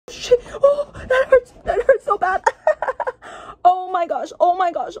shit. Oh, that hurts. That hurts so bad. Oh my gosh. Oh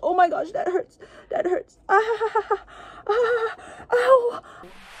my gosh. Oh my gosh. That hurts. That hurts. Ow.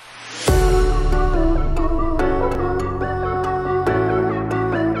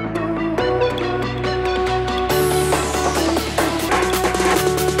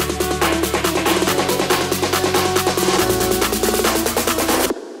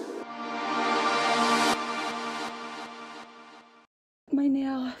 My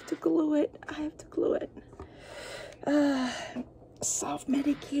nail, I have to glue it. I have to glue it.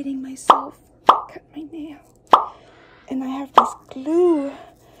 Self-medicating myself. Cut my nail. And I have these glue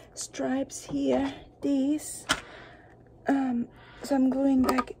stripes here. These. So I'm gluing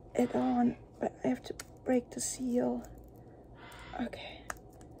back it on, but I have to break the seal. Okay.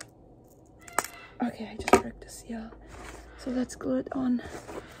 Okay, I just broke the seal. So let's glue it on.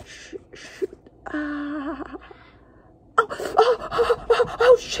 Shoot.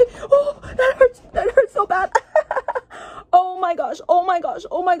 Oh shit. Oh, that hurts. That hurts so bad. Oh my gosh. Oh my gosh.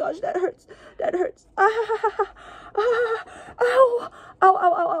 Oh my gosh. That hurts. That hurts. Ow.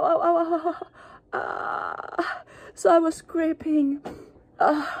 So I was scraping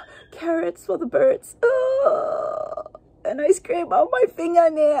carrots for the birds. And I scraped out my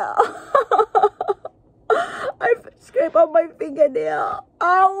fingernail. I scraped out my fingernail.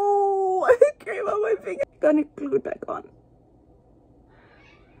 Ow. I scraped out my finger. Gonna glue it back on.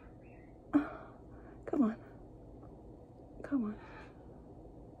 Come on. Come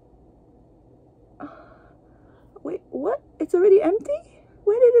on. Wait, what? It's already empty?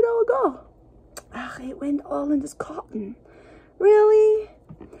 Where did it all go? Ugh, it went all in this cotton. Really?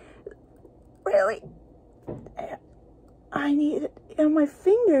 Really? I need it on my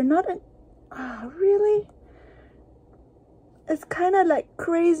finger, not an... really? It's kind of like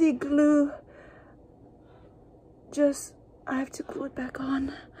crazy glue. Just, I have to glue it back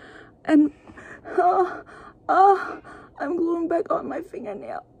on. And, I'm gluing back on my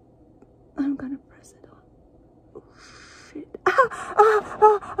fingernail. I'm gonna press it on. Oh, shit.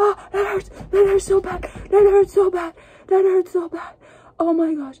 That hurts. That hurts so bad. That hurts so bad. That hurts so bad. Oh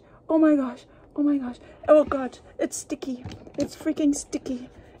my gosh. Oh my gosh. Oh my gosh. Oh god. It's sticky. It's freaking sticky.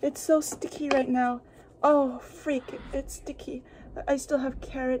 It's so sticky right now. Oh, freak. It's sticky. I still have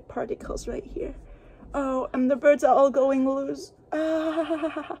carrot particles right here. Oh, and the birds are all going loose.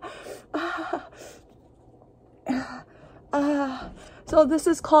 So this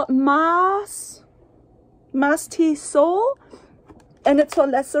is called Masti sole, and it's for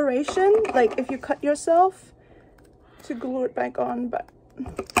laceration, like if you cut yourself, to glue it back on. But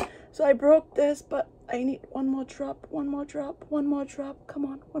so I broke this, but I need one more drop, one more drop, one more drop. Come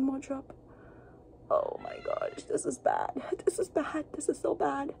on, one more drop. Oh my gosh, this is bad. This is bad. This is so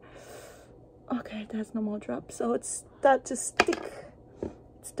bad. Okay, there's no more drop. So it's start to stick.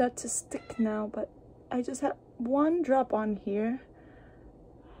 It's start to stick now, but I just have one drop on here.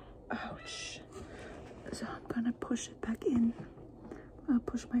 Ouch. So I'm gonna push it back in. I'll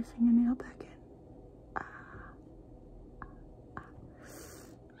push my fingernail back in.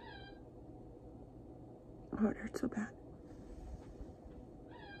 Oh, it hurts so bad.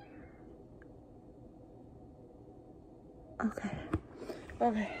 Okay.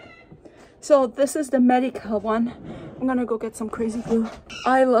 Okay. So this is the medical one. I'm gonna go get some crazy glue.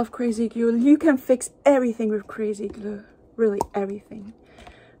 I love crazy glue. You can fix everything with crazy glue. Really everything.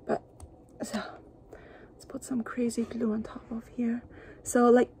 But so let's put some crazy glue on top of here.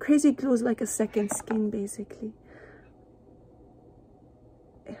 So like crazy glue is like a second skin basically.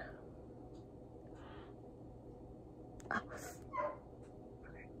 Yeah. Oh.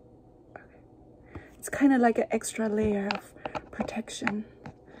 Okay. Okay. It's kind of like an extra layer of protection.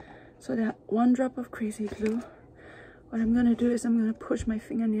 So that one drop of crazy glue. What I'm gonna do is I'm gonna push my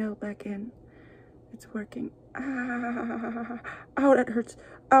fingernail back in. It's working. Ow, that hurts.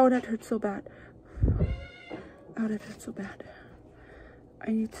 Ow, that hurts so bad. Ow, that hurts so bad.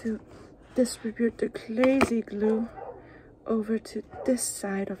 I need to distribute the crazy glue over to this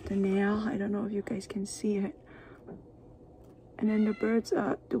side of the nail. I don't know if you guys can see it. And then the birds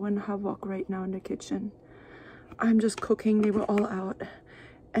are doing havoc right now in the kitchen. I'm just cooking. They were all out.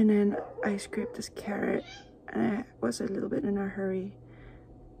 And then I scraped this carrot, and I was a little bit in a hurry.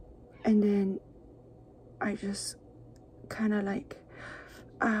 And then I just kind of like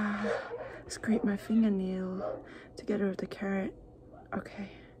scraped my fingernail together with the carrot.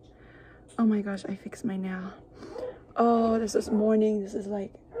 Okay. Oh my gosh, I fixed my nail. Oh, this is morning. This is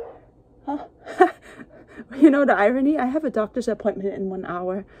like, huh? You know the irony? I have a doctor's appointment in 1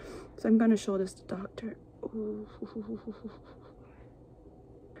 hour. So I'm going to show this to the doctor. Ooh.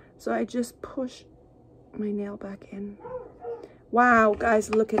 So I just push my nail back in Wow, guys,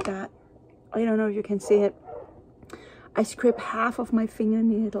 look at that. I don't know if you can see it. I scraped half of my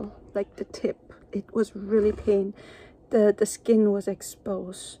fingernail, like the tip. It was really pain. The skin was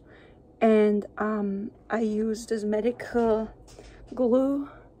exposed. And I used this medical glue.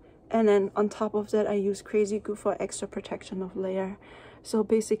 And then on top of that, I use crazy glue for extra protection of layer. So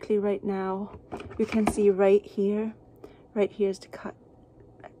basically right now, you can see right here is the cut.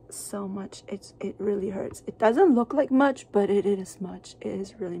 So much, it really hurts. It doesn't look like much, but it is much. It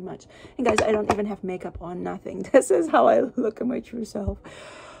is really much. And guys, I don't even have makeup on, nothing. This is how I look at my true self.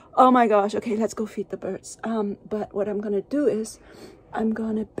 Oh my gosh. Okay, let's go feed the birds. But what I'm gonna do is I'm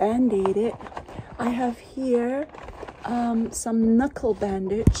gonna band-aid it. I have here some knuckle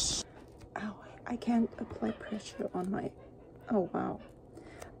bandage. Ow, I can't apply pressure on my, oh wow.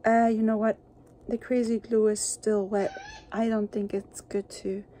 You know what, the crazy glue is still wet. I don't think it's good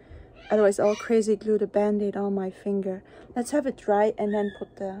to, otherwise I'll crazy glue the band-aid on my finger. Let's have it dry and then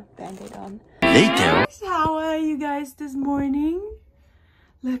put the band-aid on. Later. How are you guys this morning?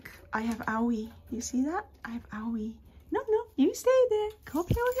 Look, I have Owie. You see that? I have Owie. No, you stay there. Go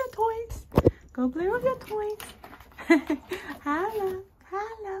play with your toys. Go play with your toys. Hello,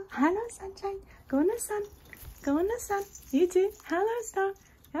 sunshine. Go in the sun. Go in the sun. You too. Hello, star.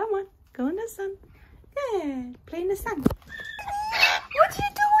 Come on. Go in the sun. Good. Play in the sun. What are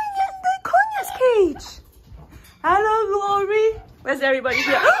you doing in the Konya's cage? Hello, Glory. Where's everybody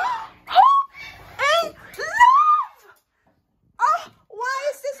here? And love! Oh,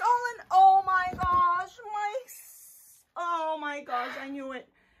 why is this all in? Oh my gosh. Oh my gosh, I knew it.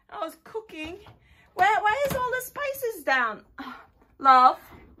 I was cooking. Why is all the spices down? Love.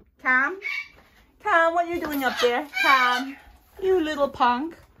 Cam. What are you doing up there? Cam. You little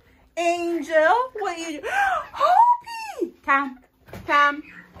punk. Angel. What are you doing? Hoppy. Cam.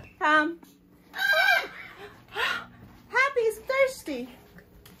 Happy's thirsty.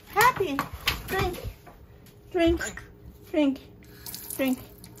 Happy. Drink.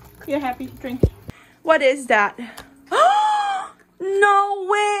 You're happy. Drink. What is that? No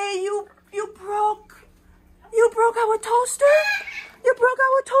way. You broke our toaster? You broke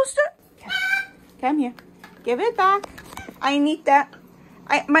our toaster? Come here. Give it back. I need that.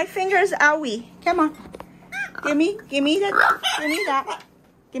 My finger's owie. Come on. Give me that. Give me that.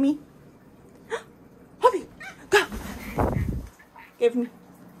 Give me. Hoppy, go. Give me.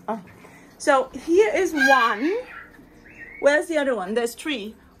 Oh. So here is one. Where's the other one? There's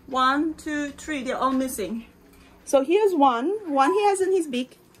three. 1, 2, 3. They're all missing. So here's one. One he has in his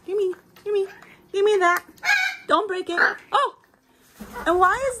beak. Give me that. Don't break it. Oh. And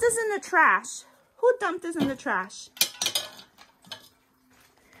why is this in the trash? Who dumped this in the trash?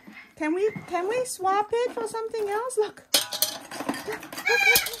 Can we swap it for something else? Look.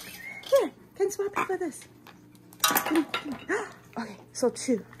 Here, can swap it for this. Okay, so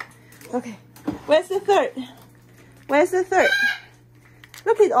 2. Okay. Where's the third?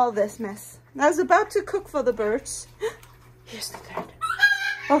 Look at all this mess. I was about to cook for the birds. Here's the third.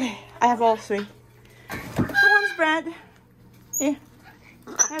 Okay, I have all 3. Who wants bread? Here.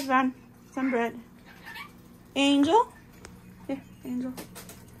 Have some bread. Angel? Here, Angel.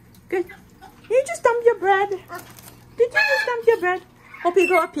 Good. You just dumped your bread. Did you just dump your bread? Hoppy,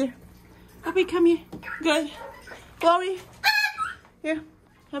 go up here. Hoppy, come here. Good. Glory. Here,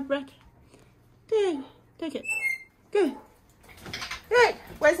 have bread. Good. Take it. Good. Good.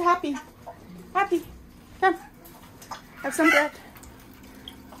 Where's Happy? Happy. Come. Have some bread.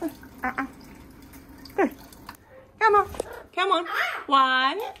 Good. Come on.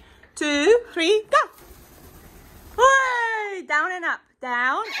 1, 2, 3, go. Way! Down and up.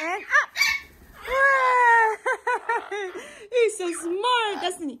 Down and up. Way! He's so smart,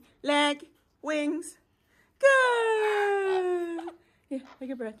 doesn't he? Leg, wings. Good. Here,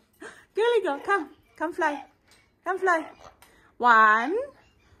 take a breath. Girly girl, come fly. 1,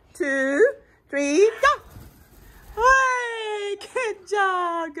 2, 3, go. Way! Good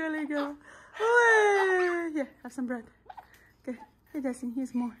job, girly girl. Way! Here, have some bread. Good. Here, Destiny,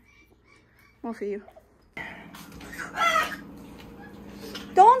 here's more. More for you.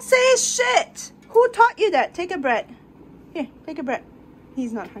 Don't say shit! Who taught you that? Take a bread. Here, take a bread.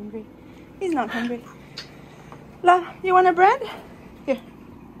 He's not hungry. Love, you want a bread? Here,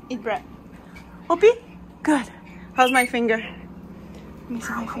 eat bread. Hoppy? Good. How's my finger? Let me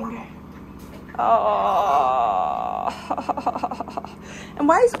see my finger. Oh. And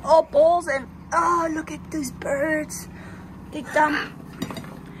why is all balls and... Oh, look at these birds. They dump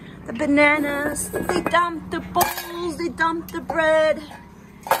the bananas. They dump the bowls. They dump the bread.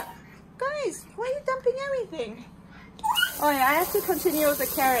 Guys, why are you dumping everything? Oh yeah, I have to continue with the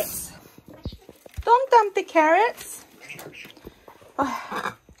carrots. Don't dump the carrots.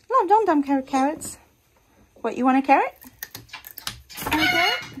 Oh. No, don't dump carrots. What, you want a carrot? You want a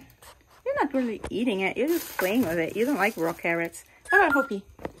carrot? You're not really eating it. You're just playing with it. You don't like raw carrots. How about Hopi?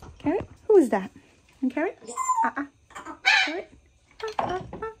 Carrot? Who is that? A carrot? Carrot?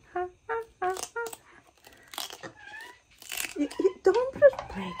 You don't just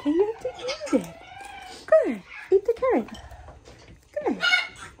break it. You have to eat it. Good. Eat the carrot. Good.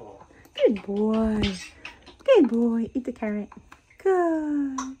 Good boy. Good boy. Eat the carrot.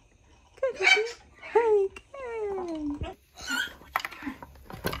 Good. Good, Hopi. Hey, good.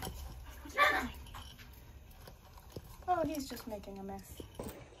 Oh, he's just making a mess.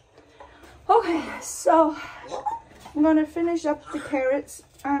 Okay, so I'm gonna finish up the carrots.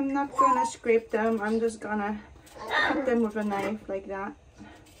 I'm not gonna scrape them. I'm just gonna cut them with a knife like that.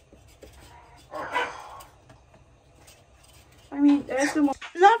 I mean, there's the more.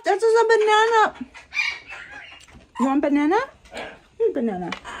 Look, this is a banana. You want banana? Here's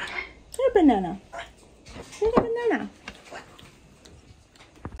banana. Here's banana. Here's a banana.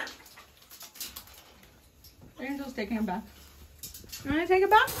 Angel's taking a bath. You want to take a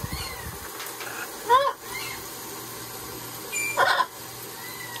bath? Ah.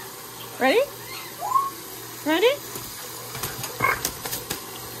 Ready? Ready?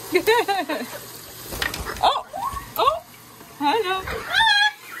 Oh! Oh! Hello!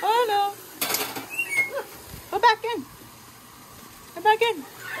 Hello! Go back in. Go back in.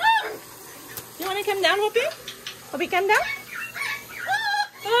 You want to come down, Hopi? Hopi, come down?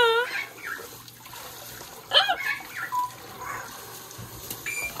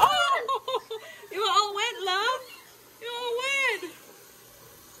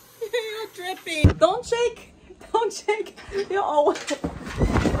 Don't shake! Don't shake! You're all wet.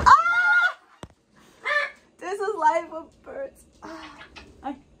 Ah! This is life of birds. Ah.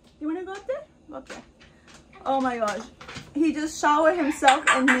 You wanna go up there? Go up there. Oh my gosh. He just showered himself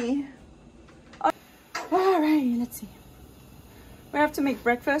in me. Alright, let's see. We have to make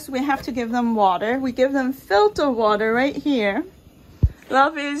breakfast. We have to give them water. We give them filter water right here.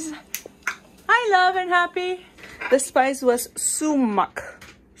 Love is... Hi, Love and Happy. The spice was sumac.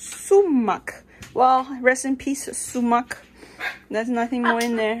 Sumac. Well, rest in peace, sumac. There's nothing more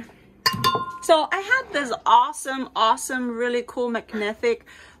in there. So I had this awesome, really cool magnetic,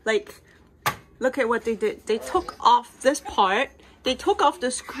 like, look at what they did. They took off this part. They took off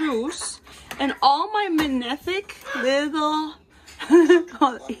the screws, and all my magnetic little,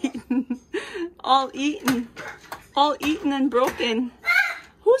 all eaten and broken.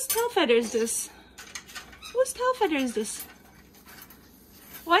 Whose tail feather is this? Whose tail feather is this?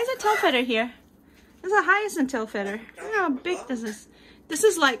 Why is a tail feather here? There's a hyacinth tail feather. Look how big this is. This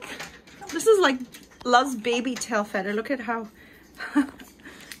is like Love's baby tail feather. Look at how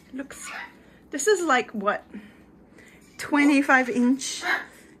looks. This is like what? 25 inch. Is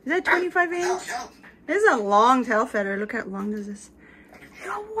that 25 inch? This is a long tail feather. Look how long this is.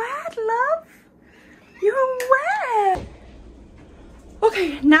 You're wet, Love. You're wet.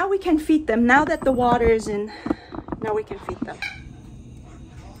 Okay, now we can feed them. Now that the water is in, now we can feed them.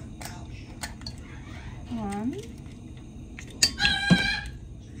 1,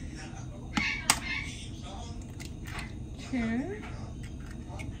 2.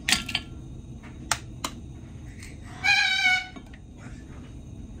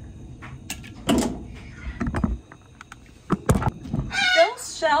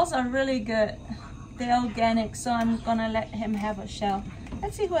 Those shells are really good. They're organic, so I'm gonna let him have a shell.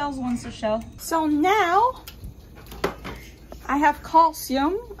 Let's see who else wants a shell. So now I have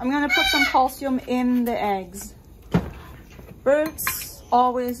calcium. I'm gonna put some calcium in the eggs. Birds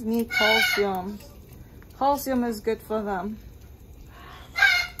always need calcium. Calcium is good for them.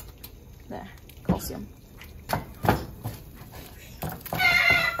 There, calcium.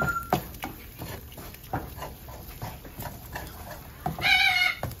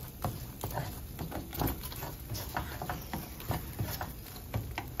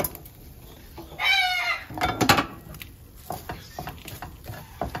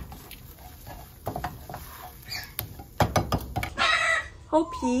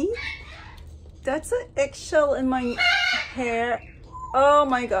 Hopi, that's an eggshell in my hair. Oh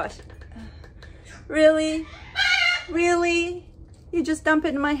my gosh. Really? Really? You just dump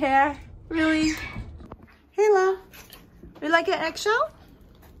it in my hair? Really? Hey, Love. You like an eggshell?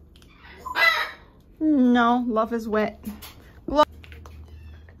 No, Love is wet. Love.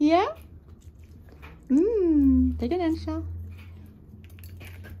 Yeah? Take an eggshell.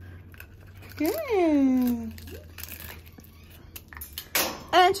 Good.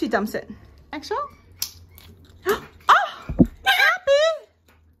 And she dumps it. Eggshell? Oh! Happy!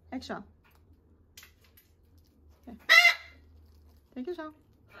 Eggshell. Okay. Take a shot.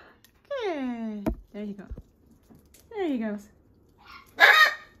 Good. There you go. There he goes.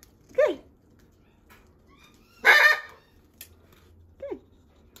 Good. Good.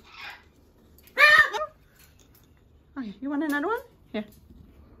 Okay, you want another one? Here.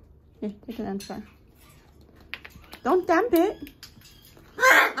 Here, take an answer. Don't dump it.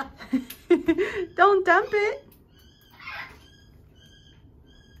 Don't dump it.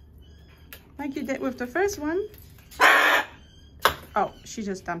 Like you did with the first one. Oh, she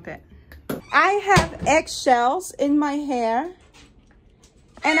just dumped it. I have eggshells in my hair.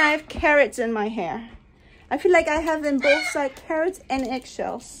 And I have carrots in my hair. I feel like I have in both sides carrots and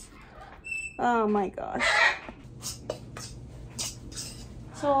eggshells. Oh my gosh.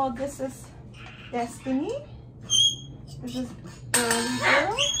 So this is Destiny. This is Girly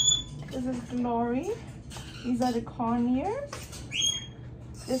Girl. This is Glory. These are the corneas.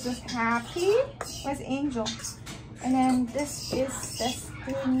 This is Happy. Where's Angel? And then this is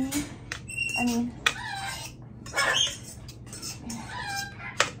Destiny. I mean,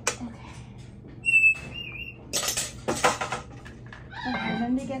 okay,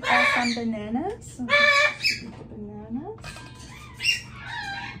 then they get some bananas. So the bananas.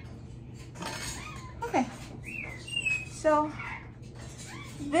 Okay. So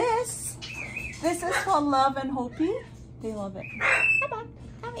this is for Love and Hopi. They love it. Come on,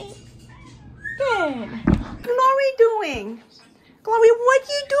 come eat. Good. Glory doing? Glory, what are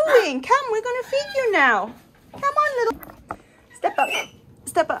you doing? Come, we're gonna feed you now. Come on, little. Step up.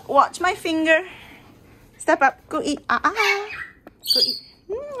 Step up. Watch my finger. Step up. Go eat. Go eat.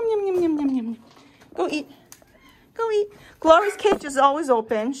 Yum, yum, yum, yum, yum. Go eat. Go eat. Glory's cage is always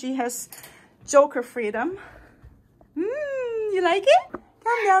open. She has Joker freedom. You like it?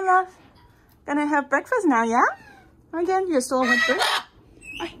 Come down, love. Gonna have breakfast now, yeah? Again, you're still with bird.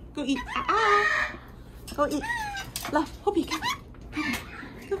 Go eat. Go eat. Love, Hopi, come.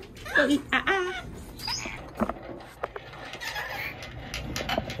 Go eat.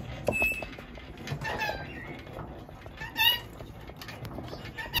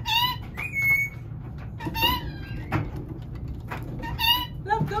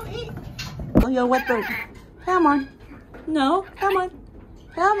 Love, go eat. Oh, you're a wet bird. Come on. No, come on.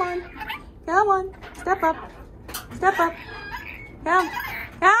 Come on. Come on. Step up. Step up. Come.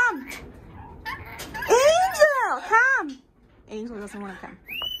 Come. Angel, come. Angel doesn't want to come.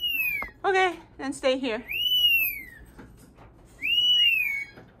 Okay, then stay here.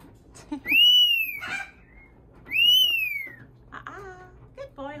 Good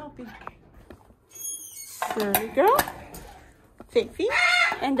boy, Hopi. There we go. Fifi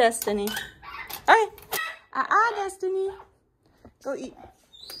and Destiny. Okay. Destiny. Go eat.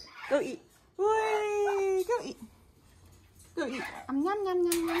 Go eat. Wait, go eat. Go eat. Yum, yum, yum,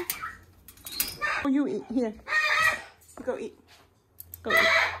 yum. Oh, you eat. Here. Go eat. Go eat.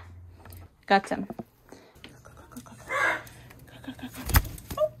 Got some. Go.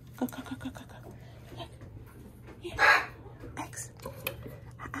 Here. X.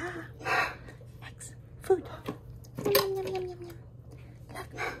 X. Food. Yum, yum, yum, yum, yum. Look,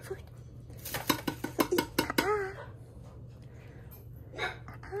 food. Go eat.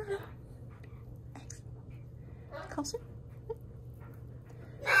 X. Closer.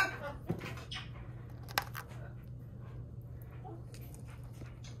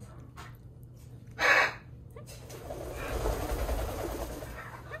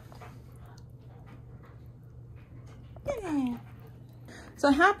 So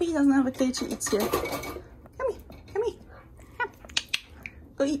Happy doesn't have a cage, she eats here. Come here, come here. Come.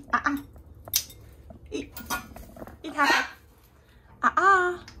 Go eat. Eat. Eat, Happy.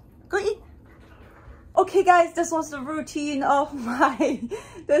 Go eat. Okay guys, this was the routine of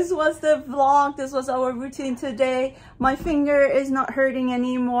this was the vlog. This was our routine today. My finger is not hurting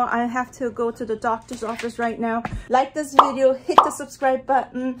anymore. I have to go to the doctor's office right now. Like this video, hit the subscribe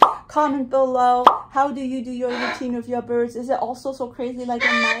button, comment below. How do you do your routine with your birds? Is it also so crazy like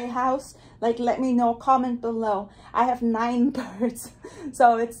in my house? Like, let me know, comment below. I have 9 birds,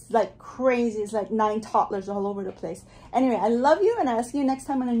 so it's like crazy. It's like 9 toddlers all over the place. Anyway, I love you, and I'll see you next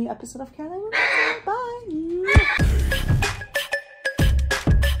time on a new episode of Carolin.